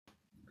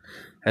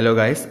Hello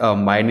guys,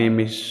 my name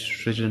is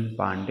Srijan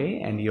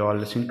Pandey and you are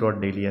listening to our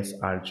daily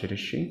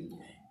Archerishi.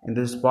 In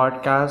this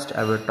podcast,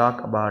 I will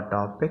talk about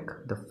topic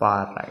the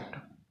far right.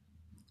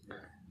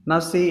 Now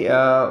see,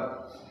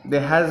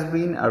 there has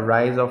been a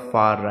rise of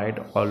far right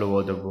all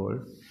over the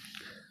world.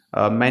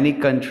 Many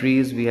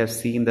countries we have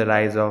seen the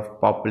rise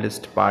of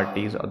populist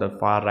parties or the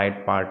far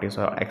right parties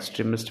or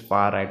extremist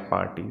far right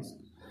parties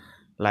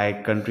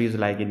like countries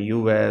like in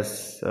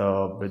US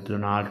with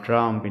Donald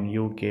Trump, in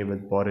UK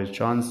with Boris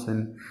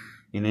Johnson,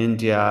 in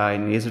India,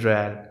 in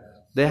Israel,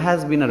 there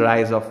has been a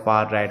rise of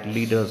far right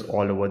leaders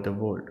all over the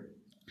world.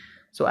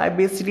 So I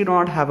basically do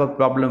not have a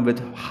problem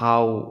with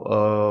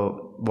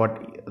how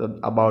what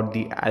about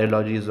the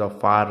ideologies of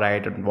far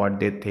right and what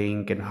they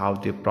think and how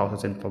they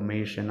process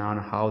information and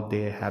how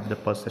they have the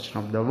perception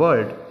of the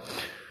world,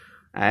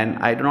 and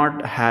I do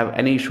not have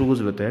any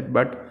issues with it.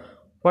 But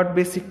what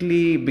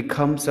basically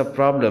becomes a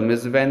problem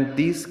is when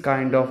these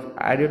kind of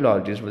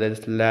ideologies, whether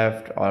it's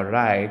left or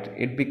right,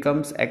 it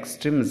becomes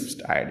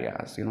extremist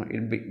ideas.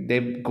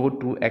 They go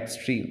to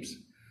extremes.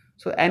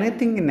 So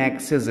anything in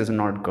excess is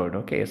not good.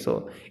 Okay,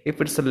 so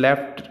if it's a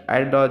left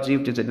ideology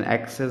which is in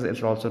excess,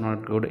 it's also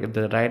not good. If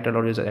the right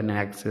ideology is in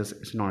excess,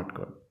 it's not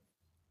good.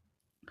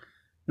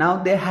 Now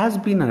there has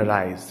been a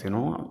rise.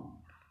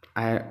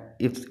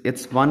 If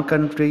it's one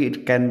country,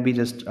 it can be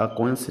just a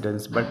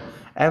coincidence, but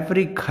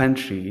every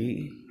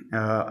country,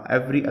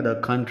 every other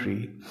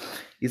country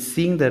is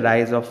seeing the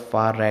rise of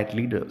far right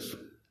leaders.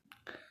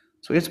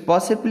 So it's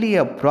possibly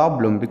a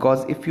problem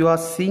because if you are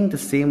seeing the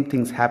same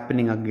things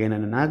happening again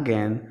and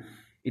again,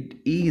 it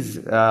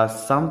is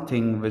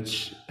something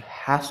which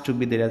has to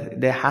be there.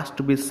 There has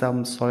to be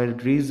some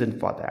solid reason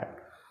for that.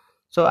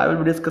 So I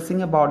will be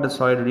discussing about the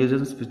solid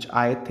reasons which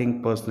I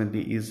think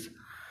personally is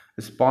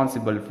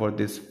responsible for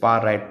these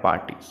far right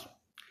parties.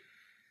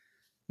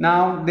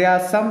 Now, there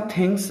are some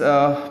things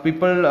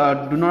people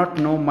do not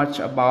know much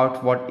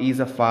about what is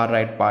a far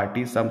right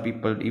party. Some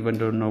people even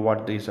don't know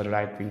what is a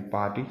right wing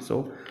party.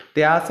 So,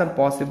 there are some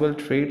possible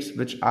traits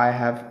which I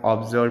have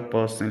observed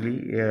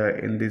personally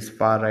in these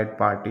far right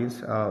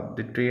parties.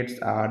 The traits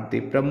are they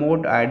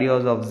promote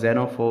ideas of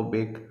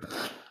xenophobic,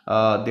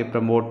 they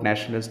promote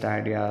nationalist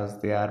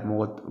ideas, they are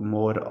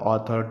more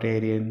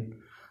authoritarian,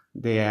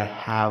 they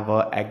have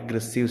a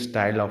aggressive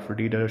style of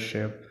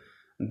leadership,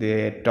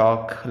 they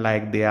talk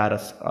like they are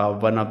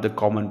one of the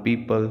common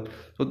people,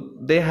 so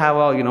they have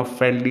a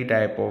friendly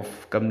type of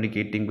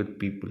communicating with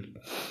people.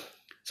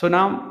 So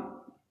now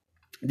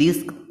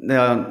these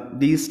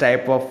these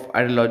type of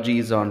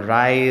ideologies on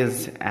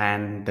rise,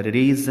 and the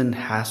reason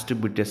has to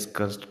be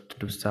discussed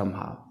to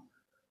somehow.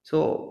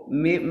 So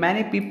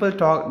many people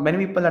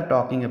are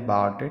talking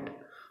about it.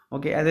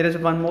 Okay, and there is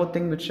one more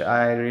thing which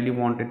I really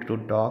wanted to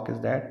talk is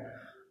that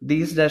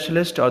these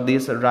nationalist or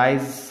these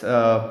rise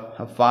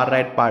far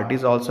right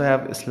parties also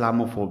have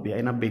Islamophobia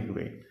in a big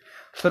way.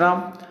 So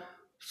now,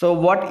 so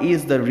what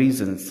is the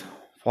reasons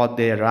for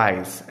their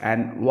rise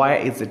and why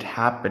is it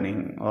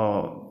happening?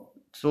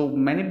 So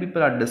many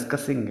people are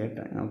discussing it.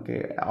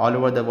 Okay, all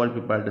over the world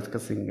people are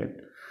discussing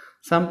it.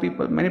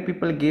 Many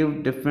people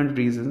give different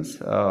reasons.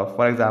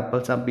 For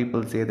example, some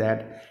people say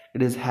that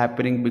it is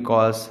happening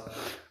because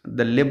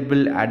the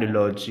liberal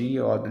ideology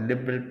or the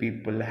liberal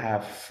people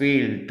have uh,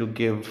 failed to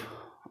give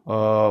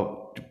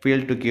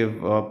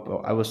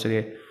I would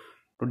say,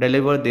 to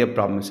deliver their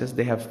promises.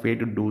 They have failed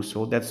to do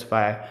so. That's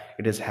why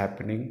it is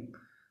happening.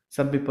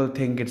 Some people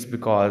think it's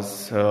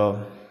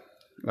uh,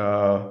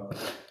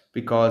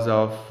 because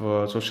of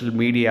social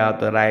media,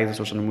 the rise of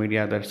social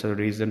media. That's a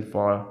reason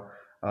for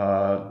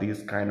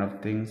these kind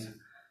of things.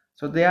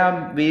 So there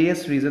are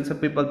various reasons. Some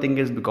people think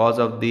it's because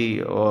of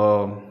the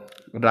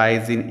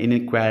rise in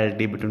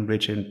inequality between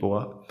rich and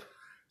poor.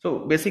 So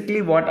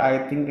basically, what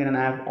I think, and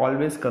I have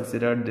always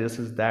considered this,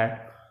 is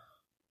that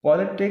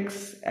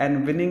politics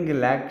and winning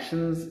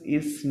elections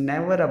is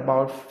never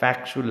about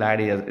factual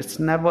ideas. It's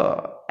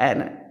never,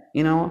 and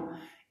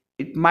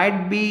it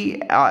might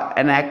be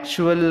an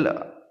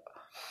actual.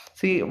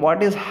 See,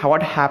 what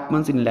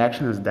happens in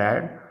election is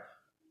that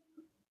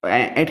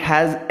it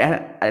has,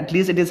 at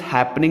least it is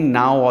happening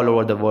now all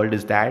over the world,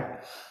 is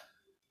that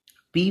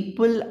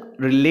people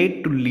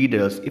relate to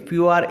leaders. If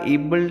you're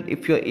able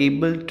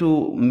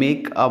to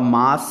make a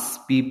mass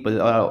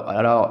people,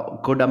 or a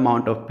good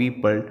amount of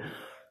people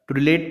to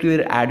relate to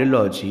your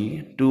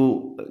ideology,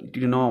 to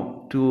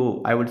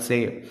I would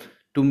say,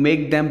 to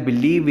make them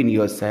believe in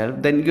yourself,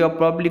 then you're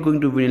probably going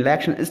to win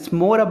election. It's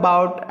more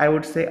about, I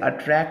would say,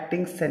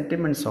 attracting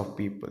sentiments of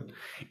people.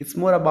 It's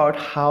more about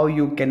how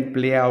you can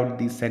play out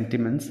these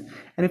sentiments,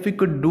 and if you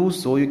could do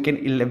so, you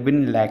can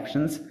win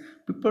elections.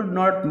 People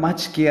not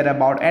much care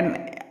about, and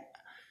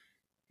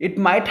it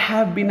might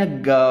have been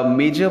a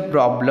major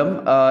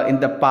problem in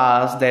the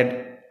past,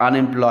 that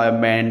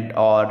unemployment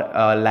or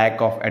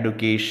lack of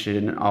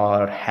education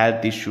or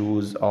health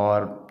issues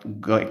or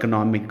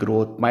economic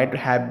growth might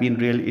have been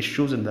real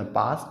issues in the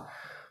past.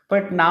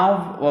 But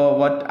now,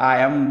 what I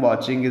am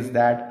watching is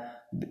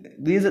that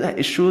these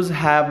issues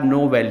have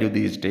no value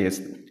these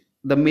days.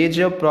 the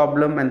major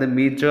problem and the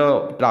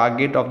major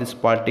target of this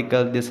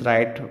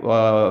right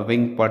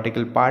wing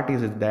political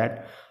parties is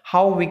that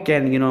how we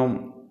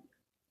can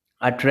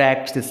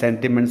attract the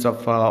sentiments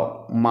of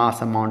a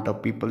mass amount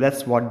of people.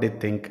 That's what they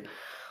think.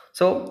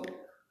 So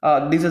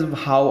this is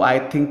how I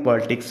think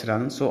politics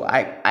run. So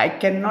I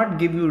cannot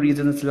give you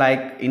reasons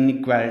like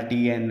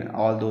inequality and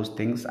all those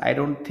things. I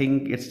don't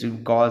think it's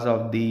because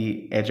of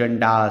the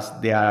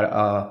agendas they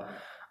are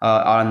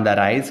on the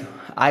rise.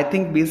 I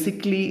think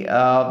basically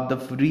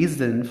the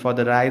reason for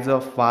the rise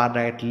of far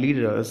right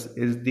leaders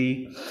is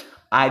the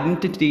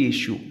identity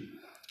issue.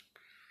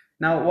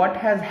 Now, what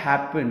has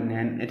happened,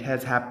 and it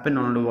has happened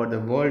all over the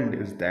world,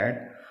 is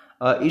that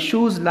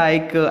issues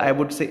like I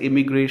would say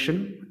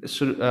immigration,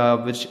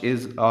 which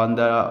is on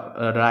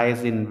the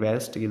rise in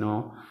West,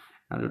 due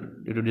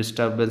to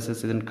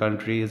disturbances in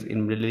countries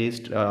in Middle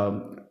East,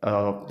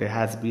 there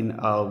has been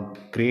a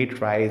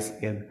great rise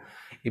in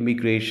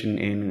immigration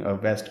in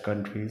West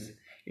countries,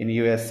 in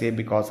USA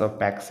because of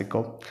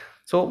Mexico.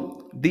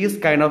 So these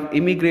kind of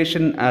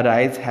immigration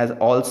rise has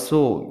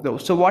also,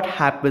 so what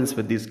happens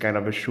with these kind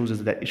of issues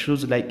is that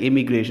issues like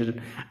immigration,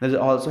 there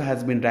also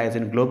has been rise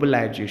in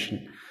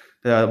globalization.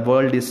 The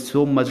world is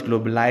so much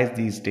globalized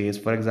these days.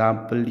 For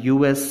example,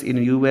 us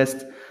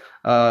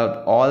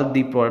all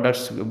the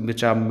products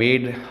which are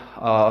made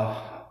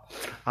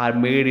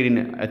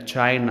in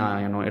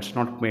China. It's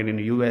not made in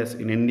US.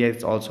 In India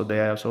it's also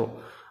there. So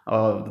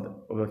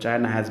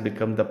China has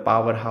become the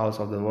powerhouse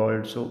of the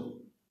world. So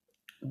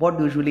what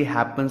usually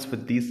happens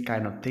with these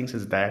kind of things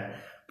is that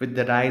with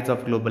the rise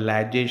of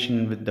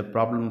globalization, with the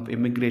problem of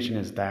immigration,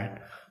 is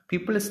that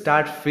people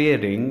start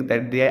fearing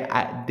that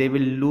they will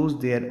lose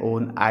their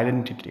own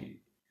identity.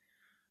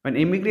 When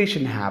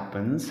immigration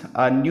happens,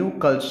 a new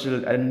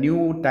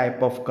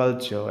type of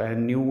culture, a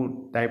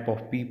new type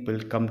of people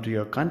come to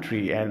your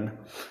country, and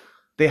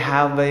they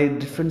have a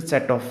different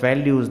set of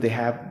values. They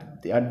have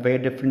a very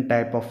different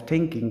type of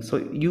thinking. So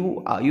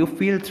you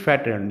feel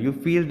threatened. You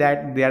feel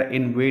that they are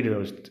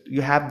invaders.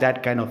 You have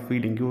that kind of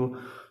feeling. You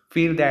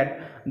feel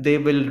that they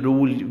will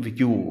rule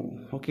you.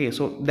 Okay,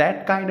 so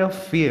that kind of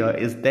fear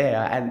is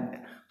there, and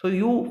so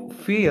you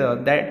fear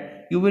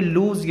that you will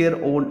lose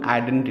your own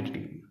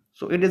identity.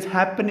 So it is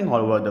happening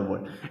all over the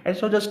world.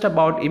 It's not just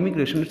about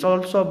immigration, it's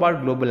also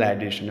about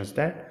globalization, is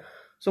that.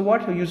 So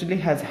what usually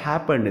has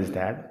happened is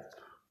that,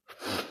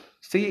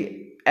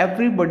 see,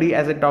 everybody,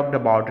 as I talked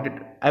about it,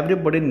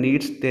 everybody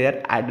needs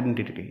their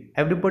identity.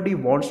 Everybody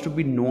wants to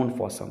be known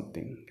for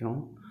something.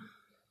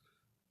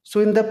 So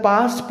in the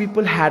past,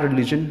 people had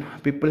religion,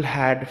 people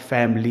had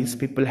families,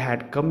 people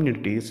had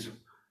communities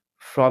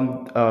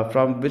from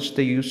which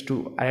they used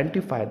to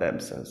identify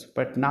themselves.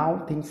 But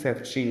now things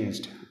have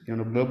changed.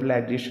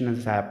 Globalization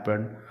has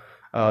happened.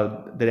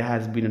 There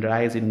has been a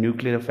rise in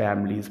nuclear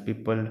families.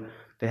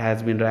 There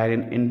has been a rise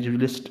in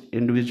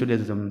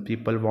individualism.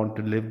 People want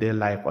to live their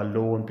life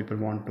alone. People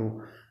want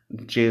to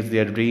chase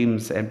their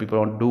dreams, and people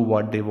want to do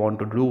what they want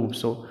to do.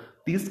 So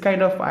these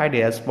kind of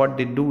ideas, what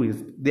they do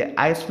is they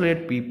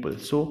isolate people.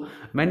 So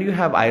when you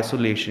have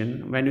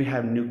isolation, when you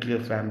have nuclear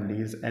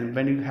families, and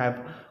when you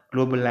have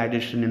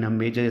globalization in a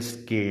major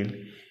scale,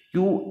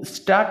 you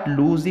start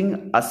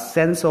losing a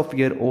sense of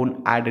your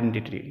own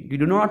identity. You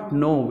do not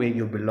know where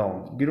you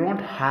belong. You do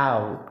not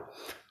have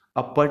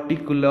a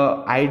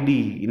particular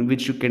ID in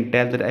which you can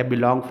tell that I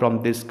belong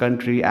from this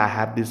country, I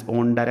have this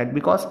own dialect,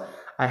 because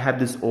I have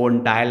this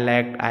own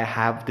dialect, I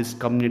have this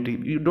community.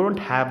 You don't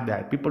have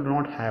that. People do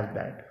not have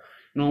that.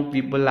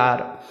 People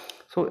are,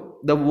 so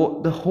the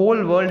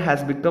whole world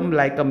has become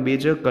like a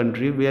major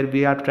country where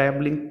we are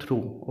traveling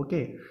through.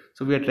 Okay,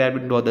 so we are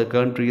traveling to other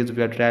countries,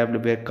 we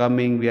are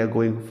coming, we are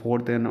going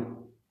forth, and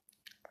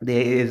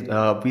there is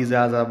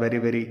visas are very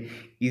very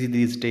easy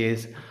these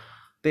days.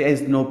 There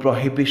is no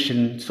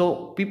prohibition,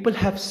 so people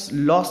have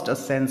lost a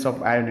sense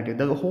of identity.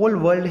 The whole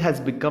world has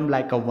become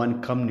like a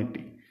one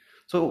community.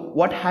 So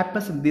what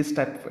happens in this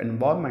type of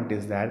environment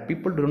is that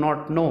people do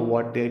not know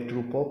what their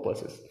true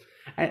purpose is.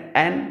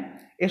 And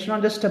it's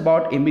not just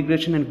about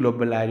immigration and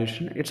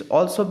globalization, it's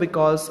also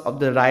because of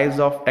the rise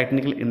of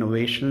technical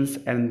innovations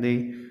and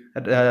the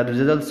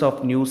results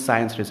of new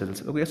science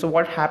results. Okay, so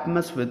what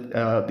happens with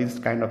these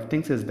kind of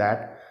things is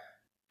that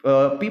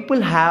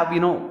people have,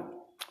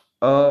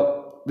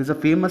 there's a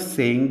famous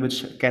saying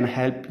which can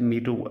help me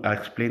to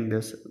explain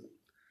this.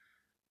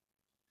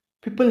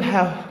 People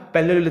have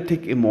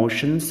Paleolithic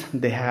emotions.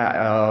 We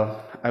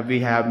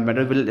have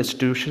medieval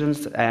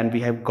institutions, and we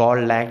have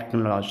godlike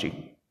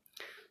technology.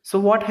 So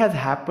what has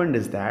happened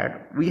is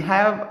that we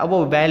have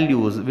our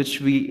values, which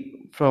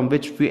we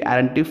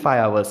identify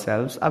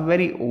ourselves, are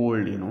very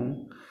old.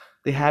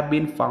 They have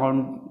been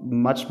found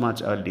much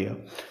earlier.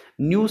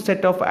 New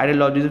set of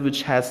ideologies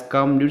which has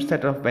come, new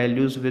set of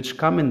values which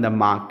come in the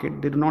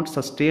market, they do not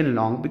sustain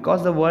long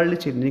because the world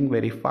is changing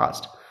very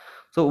fast.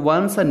 So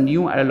once a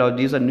new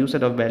ideologies, a new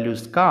set of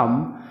values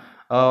come,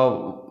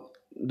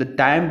 the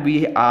time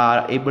we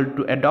are able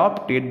to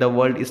adopt it, the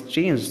world is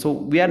changed. So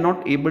we are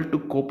not able to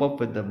cope up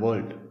with the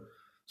world.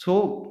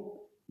 So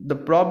the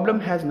problem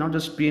has not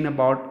just been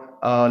about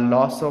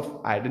loss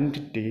of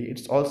identity,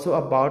 it's also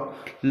about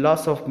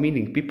loss of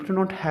meaning. People do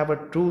not have a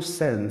true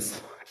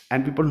sense,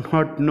 and people do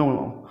not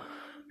know.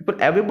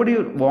 Everybody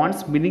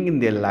wants meaning in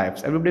their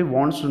lives. Everybody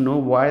wants to know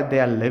why they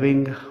are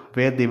living,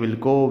 where they will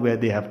go, where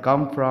they have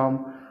come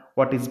from,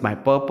 what is my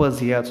purpose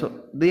here. So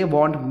they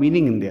want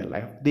meaning in their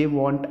life. They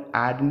want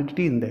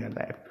identity in their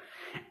life.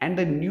 And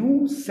the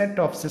new set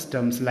of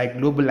systems like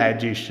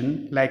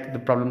globalization, like the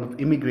problem of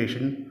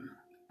immigration,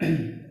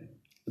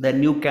 the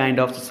new kind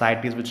of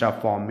societies which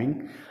are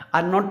forming,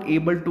 are not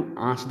able to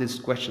answer these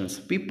questions.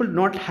 People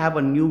not have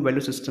a new value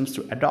systems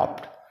to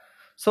adopt.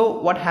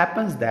 So what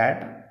happens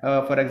that,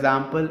 for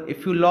example,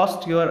 if you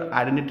lost your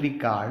identity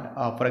card,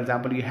 for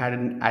example, you had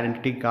an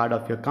identity card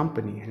of your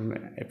company, and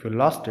if you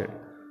lost it,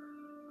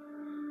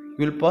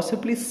 you will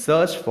possibly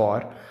search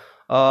for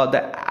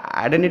the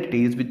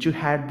identities which you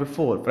had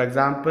before. For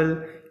example,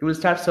 you will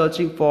start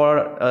searching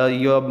for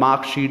your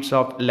mark sheets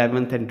of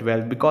 11th and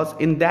 12th, because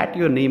in that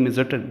your name is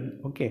written.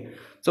 Okay,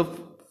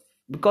 so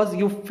because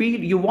you feel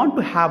you want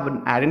to have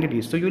an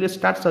identity, so you will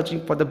start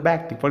searching for the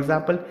back thing. For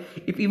example,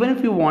 if even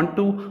if you want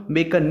to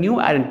make a new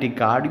identity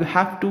card, you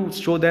have to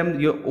show them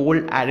your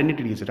old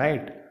identities,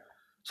 right?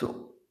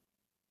 So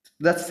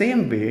the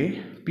same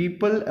way,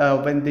 people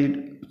when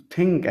they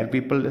think, and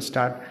people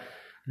start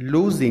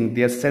losing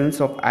their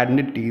sense of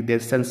identity, their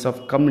sense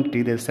of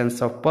community, their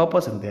sense of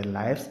purpose in their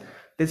lives,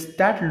 they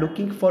start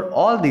looking for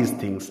all these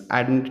things: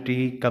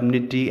 identity,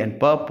 community, and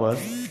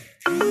purpose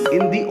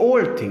in the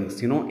old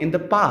things, in the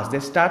past. They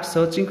start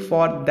searching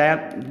for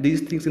that, these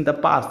things in the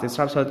past. They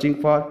start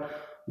searching for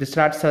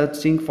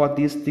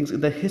these things in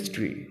the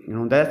history.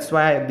 That's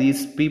why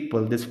these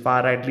people, these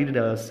far right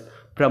leaders,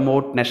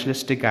 promote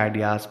nationalistic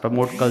ideas,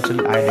 promote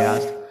cultural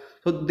ideas.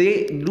 So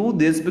they do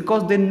this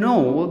because they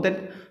know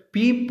that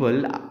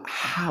people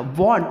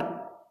want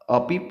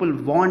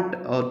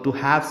to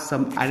have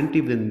some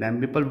identity within them.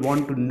 People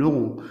want to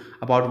know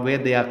about where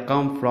they are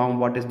come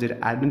from, what is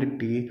their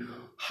identity,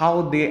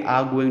 how they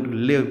are going to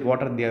live,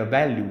 what are their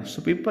values.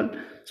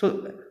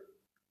 So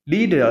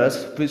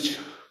leaders which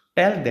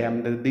tell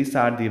them that these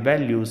are the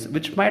values,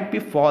 which might be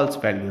false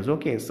values.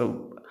 Okay,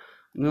 so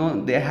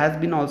there has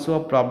been also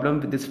a problem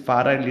with this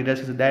far right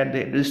leaders, is that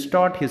they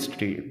distort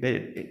history.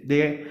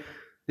 They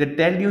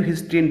tell you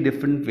history in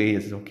different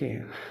ways.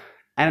 Okay,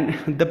 and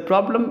the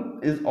problem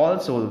is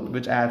also,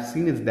 which I have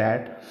seen, is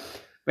that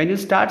when you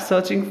start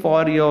searching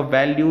for your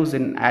values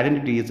and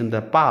identities in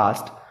the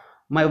past,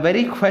 my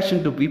very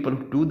question to people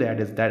who do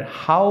that is that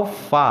how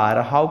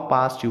far, how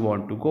past you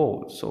want to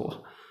go.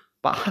 So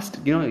past,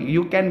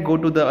 you can go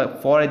to the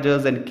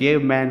foragers and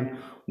cavemen.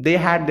 They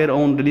had their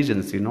own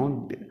religions.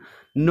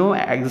 No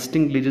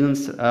existing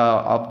religions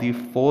of the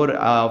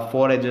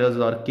foragers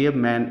or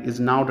cavemen is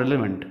now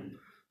relevant.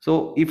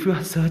 So if you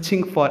are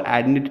searching for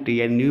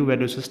identity and new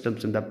value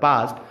systems in the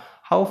past,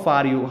 how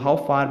far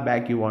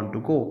back you want to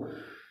go.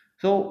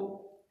 So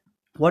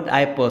what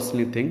I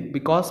personally think,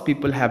 because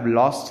people have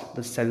lost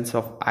the sense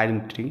of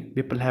identity,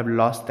 people have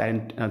lost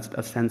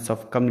a sense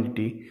of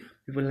community,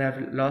 people have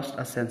lost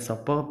a sense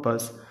of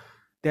purpose,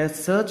 they are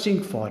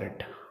searching for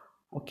it.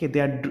 Okay,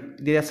 they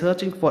are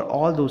searching for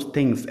all those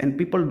things, and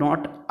people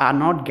not are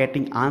not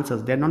getting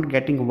answers. They are not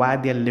getting why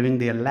they are living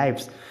their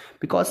lives,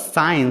 because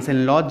science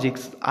and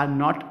logics are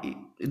not,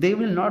 they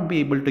will not be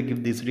able to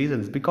give these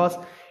reasons. Because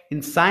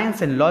in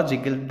science and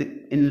logic,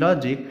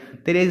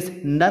 there is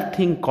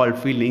nothing called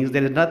feelings,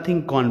 there is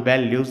nothing called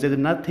values, there is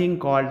nothing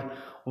called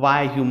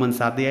why humans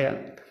are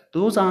there.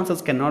 Those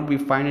answers cannot be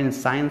found in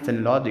science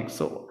and logic.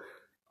 So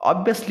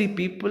obviously,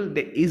 people,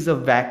 there is a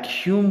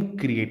vacuum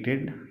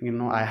created.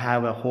 I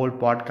have a whole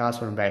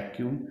podcast on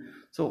vacuum.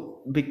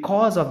 So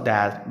because of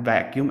that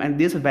vacuum, and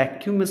this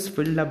vacuum is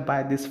filled up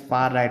by these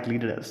far right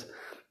leaders,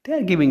 they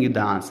are giving you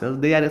the answers.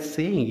 They are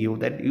saying you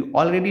that you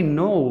already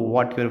know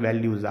what your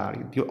values are,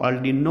 you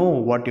already know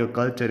what your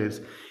culture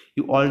is,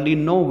 you already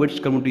know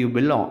which community you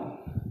belong.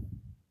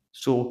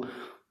 So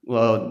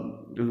uh,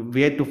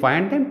 where to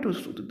find them?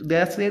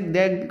 They're telling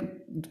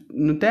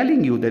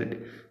you that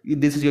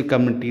this is your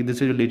community, this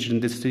is your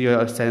religion, this is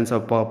your sense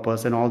of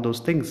purpose, and all those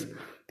things.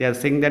 They are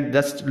saying that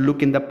just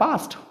look in the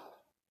past.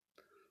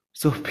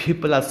 So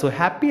people are so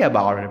happy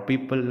about it.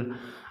 People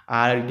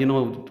are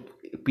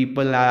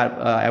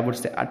I would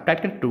say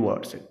attracted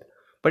towards it.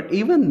 But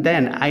even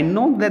then, I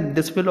know that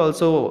this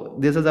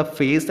is a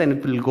phase and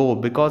it will go,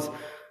 because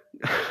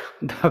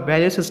the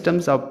value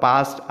systems of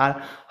past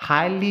are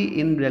highly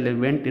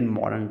irrelevant in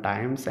modern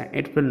times, and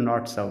it will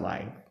not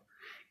survive.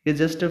 It's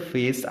just a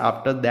phase.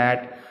 After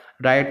that,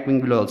 right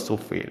wing will also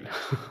fail.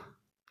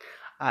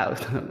 uh,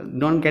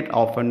 don't get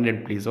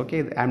offended, please.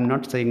 Okay, I'm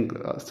not saying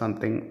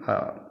something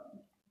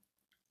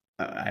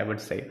I would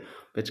say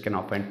which can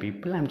offend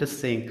people. I'm just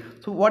saying.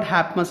 So what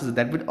happens is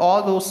that with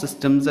all those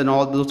systems and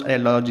all those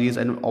ideologies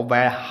and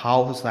where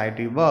how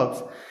society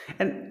works,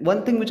 and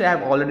one thing which I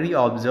have already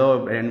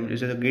observed, and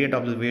which is a great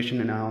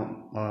observation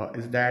now,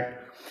 is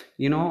that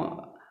you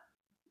know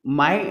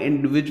my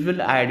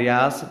individual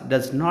ideas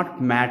does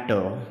not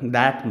matter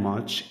that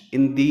much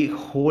in the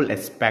whole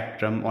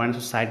spectrum or on a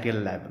societal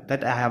level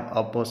that I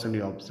have personally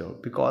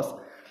observed, because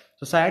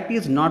society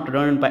is not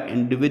run by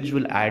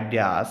individual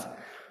ideas.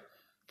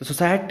 The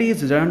society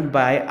is run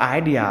by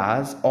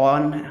ideas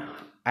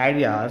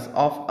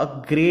of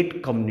a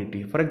great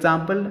community. For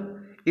example,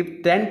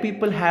 if 10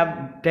 people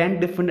have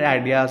 10 different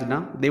ideas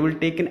now, they will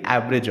take an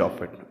average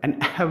of it.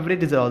 And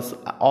average is also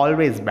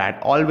always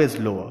bad, always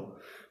lower,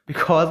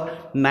 because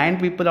 9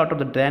 people out of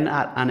the 10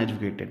 are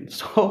uneducated.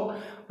 So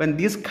when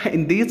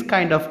in these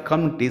kind of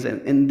communities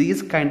and in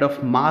these kind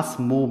of mass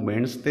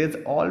movements, there's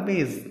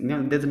always,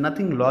 there's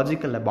nothing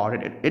logical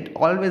about it. It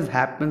always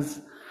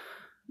happens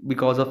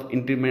because of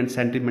intimate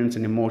sentiments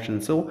and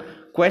emotions. So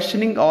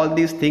questioning all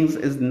these things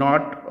is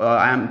not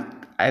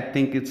I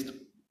think it's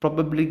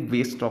probably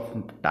waste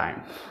of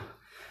time.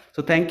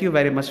 So thank you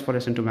very much for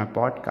listening to my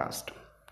podcast.